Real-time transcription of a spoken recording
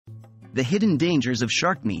The hidden dangers of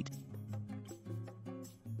shark meat.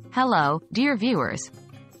 Hello, dear viewers.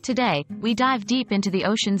 Today, we dive deep into the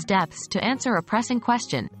ocean's depths to answer a pressing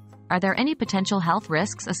question. Are there any potential health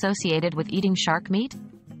risks associated with eating shark meat?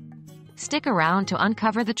 Stick around to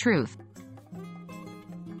uncover the truth.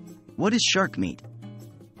 What is shark meat?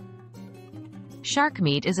 Shark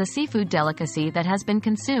meat is a seafood delicacy that has been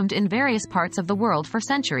consumed in various parts of the world for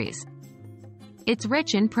centuries. It's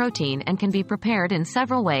rich in protein and can be prepared in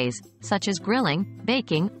several ways, such as grilling,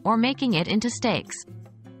 baking, or making it into steaks.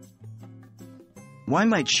 Why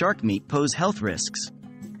might shark meat pose health risks?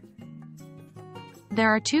 There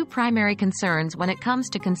are two primary concerns when it comes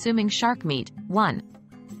to consuming shark meat. 1.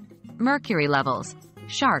 Mercury levels.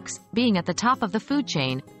 Sharks, being at the top of the food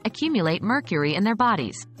chain, accumulate mercury in their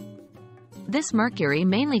bodies. This mercury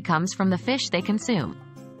mainly comes from the fish they consume.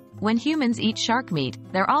 When humans eat shark meat,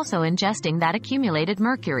 they're also ingesting that accumulated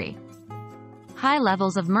mercury. High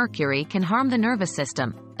levels of mercury can harm the nervous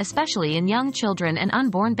system, especially in young children and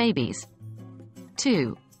unborn babies.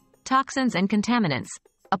 2. Toxins and contaminants.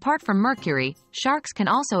 Apart from mercury, sharks can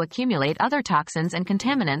also accumulate other toxins and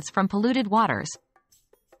contaminants from polluted waters.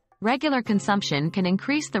 Regular consumption can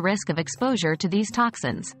increase the risk of exposure to these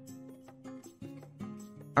toxins.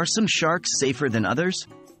 Are some sharks safer than others?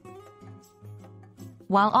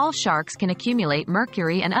 While all sharks can accumulate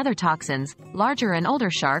mercury and other toxins, larger and older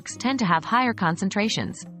sharks tend to have higher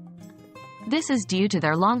concentrations. This is due to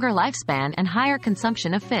their longer lifespan and higher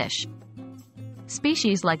consumption of fish.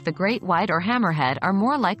 Species like the great white or hammerhead are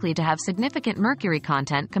more likely to have significant mercury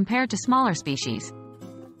content compared to smaller species.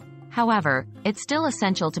 However, it's still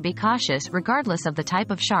essential to be cautious regardless of the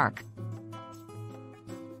type of shark.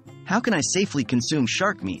 How can I safely consume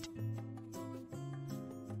shark meat?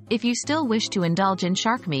 If you still wish to indulge in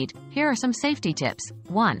shark meat, here are some safety tips.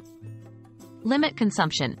 1. Limit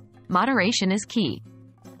consumption. Moderation is key.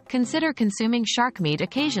 Consider consuming shark meat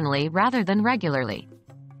occasionally rather than regularly.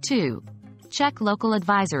 2. Check local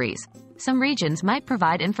advisories. Some regions might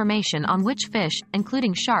provide information on which fish,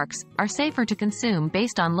 including sharks, are safer to consume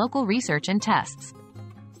based on local research and tests.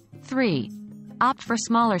 3. Opt for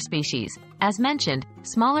smaller species. As mentioned,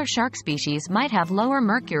 smaller shark species might have lower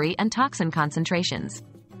mercury and toxin concentrations.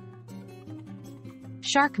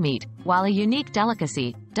 Shark meat, while a unique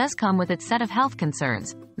delicacy, does come with its set of health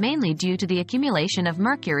concerns, mainly due to the accumulation of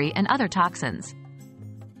mercury and other toxins.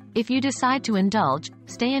 If you decide to indulge,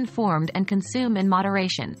 stay informed and consume in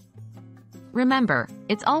moderation. Remember,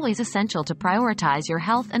 it's always essential to prioritize your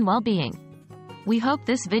health and well-being. We hope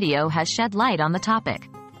this video has shed light on the topic.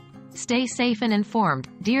 Stay safe and informed,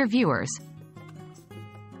 dear viewers.